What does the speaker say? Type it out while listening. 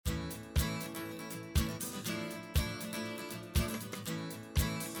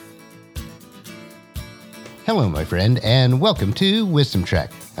Hello, my friend, and welcome to Wisdom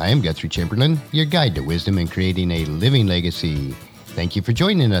Trek. I am Guthrie Chamberlain, your guide to wisdom and creating a living legacy. Thank you for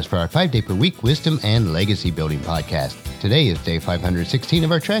joining us for our 5-day-per-week Wisdom and Legacy Building podcast. Today is day 516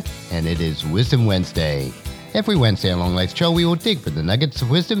 of our trek, and it is Wisdom Wednesday. Every Wednesday along life's trail, we will dig for the nuggets of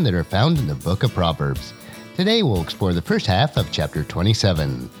wisdom that are found in the book of Proverbs. Today, we'll explore the first half of chapter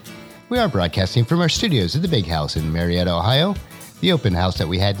 27. We are broadcasting from our studios at the Big House in Marietta, Ohio. The open house that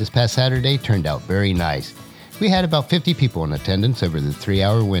we had this past Saturday turned out very nice. We had about 50 people in attendance over the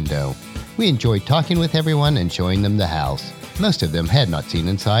 3-hour window. We enjoyed talking with everyone and showing them the house. Most of them had not seen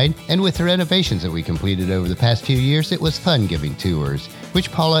inside, and with the renovations that we completed over the past few years, it was fun giving tours,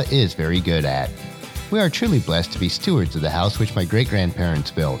 which Paula is very good at. We are truly blessed to be stewards of the house which my great-grandparents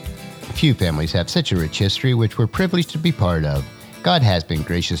built. Few families have such a rich history which we're privileged to be part of. God has been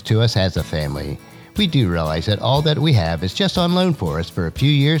gracious to us as a family. We do realize that all that we have is just on loan for us for a few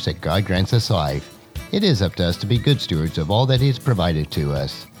years that God grants us life. It is up to us to be good stewards of all that He has provided to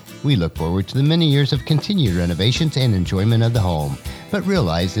us. We look forward to the many years of continued renovations and enjoyment of the home, but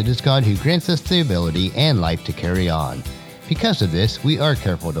realize it is God who grants us the ability and life to carry on. Because of this, we are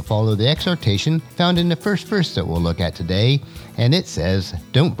careful to follow the exhortation found in the first verse that we'll look at today, and it says,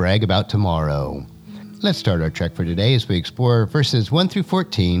 "Don't brag about tomorrow." Let's start our trek for today as we explore verses 1 through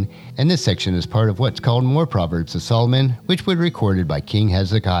 14, and this section is part of what's called More Proverbs of Solomon, which were recorded by King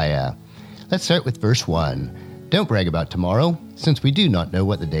Hezekiah. Let's start with verse 1. Don't brag about tomorrow, since we do not know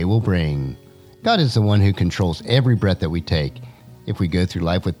what the day will bring. God is the one who controls every breath that we take. If we go through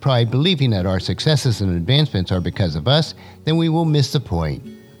life with pride, believing that our successes and advancements are because of us, then we will miss the point.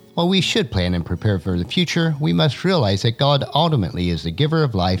 While we should plan and prepare for the future, we must realize that God ultimately is the giver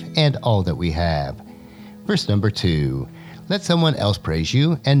of life and all that we have. Verse number 2. Let someone else praise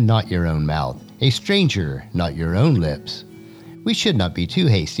you, and not your own mouth, a stranger, not your own lips. We should not be too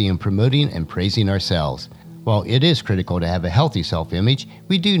hasty in promoting and praising ourselves. While it is critical to have a healthy self-image,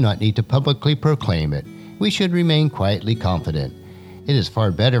 we do not need to publicly proclaim it. We should remain quietly confident. It is far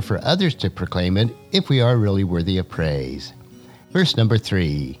better for others to proclaim it if we are really worthy of praise. Verse number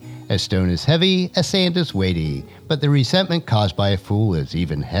 3. A stone is heavy, a sand is weighty, but the resentment caused by a fool is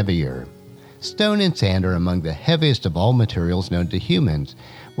even heavier. Stone and sand are among the heaviest of all materials known to humans.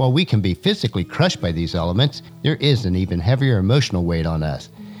 While we can be physically crushed by these elements, there is an even heavier emotional weight on us.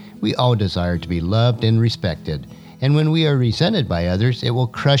 We all desire to be loved and respected, and when we are resented by others, it will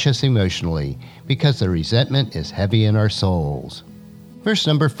crush us emotionally, because the resentment is heavy in our souls. Verse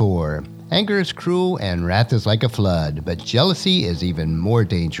number 4. Anger is cruel and wrath is like a flood, but jealousy is even more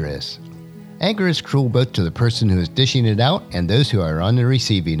dangerous. Anger is cruel both to the person who is dishing it out and those who are on the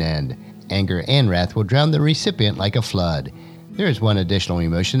receiving end. Anger and wrath will drown the recipient like a flood. There is one additional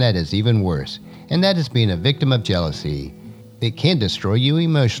emotion that is even worse, and that is being a victim of jealousy. It can destroy you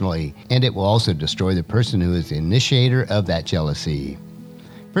emotionally, and it will also destroy the person who is the initiator of that jealousy.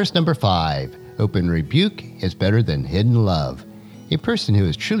 Verse number 5. Open rebuke is better than hidden love. A person who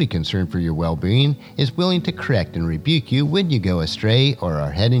is truly concerned for your well-being is willing to correct and rebuke you when you go astray or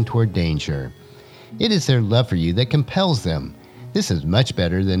are heading toward danger. It is their love for you that compels them. This is much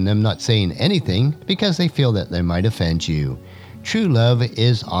better than them not saying anything because they feel that they might offend you. True love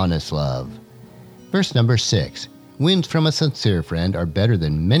is honest love. Verse number 6. Winds from a sincere friend are better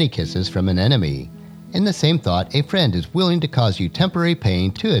than many kisses from an enemy. In the same thought, a friend is willing to cause you temporary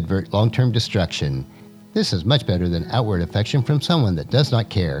pain to avert long-term destruction. This is much better than outward affection from someone that does not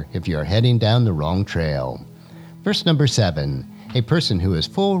care if you are heading down the wrong trail. Verse number 7. A person who is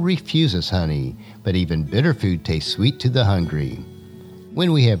full refuses honey, but even bitter food tastes sweet to the hungry.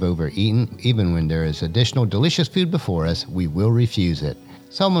 When we have overeaten, even when there is additional delicious food before us, we will refuse it.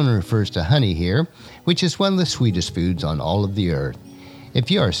 Solomon refers to honey here, which is one of the sweetest foods on all of the earth. If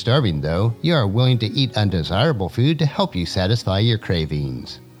you are starving, though, you are willing to eat undesirable food to help you satisfy your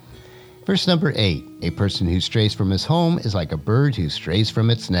cravings. Verse number 8. A person who strays from his home is like a bird who strays from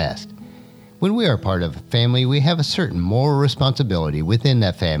its nest. When we are part of a family, we have a certain moral responsibility within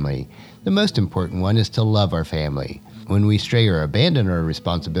that family. The most important one is to love our family. When we stray or abandon our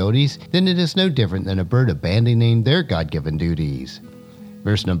responsibilities, then it is no different than a bird abandoning their God-given duties.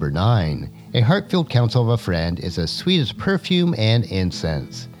 Verse number 9. A heart-filled counsel of a friend is as sweet as perfume and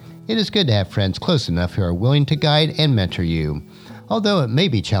incense. It is good to have friends close enough who are willing to guide and mentor you. Although it may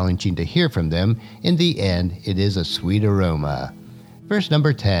be challenging to hear from them, in the end, it is a sweet aroma. Verse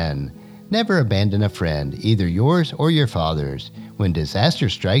number 10. Never abandon a friend, either yours or your father's. When disaster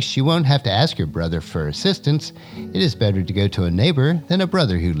strikes, you won't have to ask your brother for assistance. It is better to go to a neighbor than a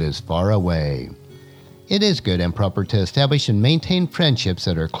brother who lives far away. It is good and proper to establish and maintain friendships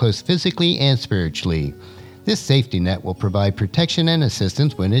that are close physically and spiritually. This safety net will provide protection and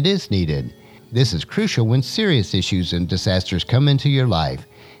assistance when it is needed. This is crucial when serious issues and disasters come into your life.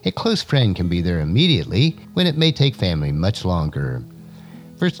 A close friend can be there immediately when it may take family much longer.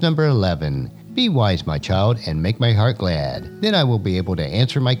 Verse number 11. Be wise, my child, and make my heart glad. Then I will be able to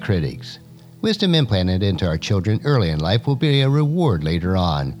answer my critics. Wisdom implanted into our children early in life will be a reward later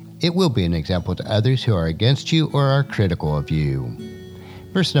on. It will be an example to others who are against you or are critical of you.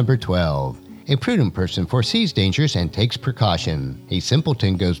 Verse number 12. A prudent person foresees dangers and takes precaution. A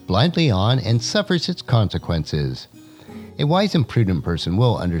simpleton goes blindly on and suffers its consequences. A wise and prudent person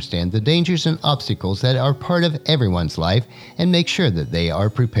will understand the dangers and obstacles that are part of everyone's life and make sure that they are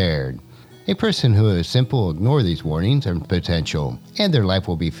prepared. A person who is simple will ignore these warnings and potential, and their life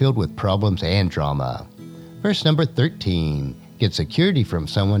will be filled with problems and drama. Verse number 13. Get security from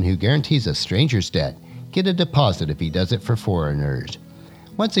someone who guarantees a stranger's debt. Get a deposit if he does it for foreigners.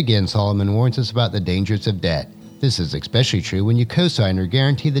 Once again, Solomon warns us about the dangers of debt. This is especially true when you co-sign or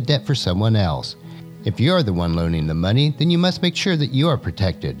guarantee the debt for someone else. If you are the one loaning the money, then you must make sure that you are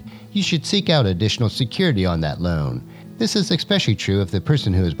protected. You should seek out additional security on that loan. This is especially true if the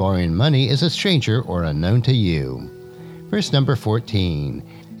person who is borrowing money is a stranger or unknown to you. Verse number 14.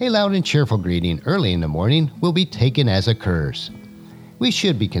 A loud and cheerful greeting early in the morning will be taken as a curse. We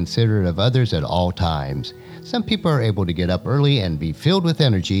should be considerate of others at all times. Some people are able to get up early and be filled with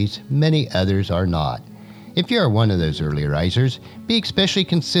energies, many others are not. If you are one of those early risers, be especially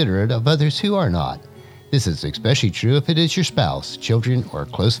considerate of others who are not. This is especially true if it is your spouse, children, or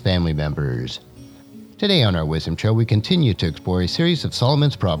close family members. Today on our Wisdom Trail, we continue to explore a series of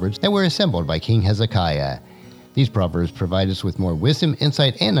Solomon's Proverbs that were assembled by King Hezekiah. These Proverbs provide us with more wisdom,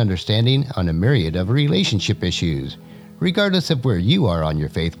 insight, and understanding on a myriad of relationship issues. Regardless of where you are on your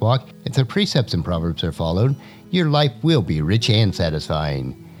faith walk, if the precepts in Proverbs are followed, your life will be rich and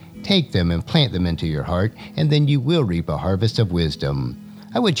satisfying. Take them and plant them into your heart, and then you will reap a harvest of wisdom.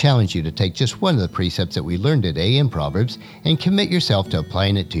 I would challenge you to take just one of the precepts that we learned today in Proverbs and commit yourself to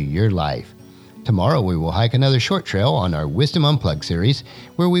applying it to your life. Tomorrow we will hike another short trail on our Wisdom Unplugged series,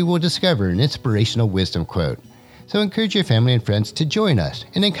 where we will discover an inspirational wisdom quote. So encourage your family and friends to join us,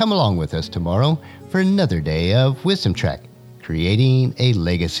 and then come along with us tomorrow for another day of Wisdom Trek, creating a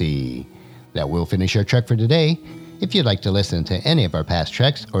legacy. That will finish our trek for today. If you'd like to listen to any of our past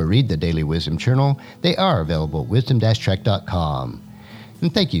treks or read the Daily Wisdom Journal, they are available at wisdom-trek.com.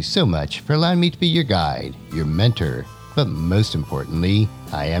 And thank you so much for allowing me to be your guide, your mentor, but most importantly,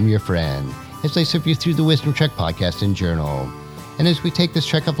 I am your friend, as I serve you through the Wisdom Trek podcast and journal. And as we take this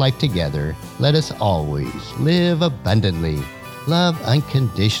trek of life together, let us always live abundantly, love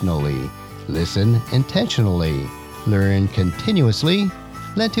unconditionally, listen intentionally, learn continuously,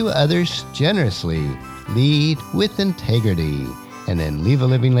 lend to others generously, lead with integrity, and then leave a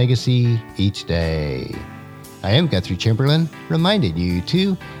living legacy each day. I am Guthrie Chamberlain, reminding you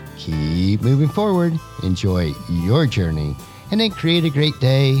to keep moving forward, enjoy your journey, and then create a great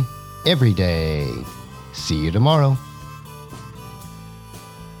day every day. See you tomorrow.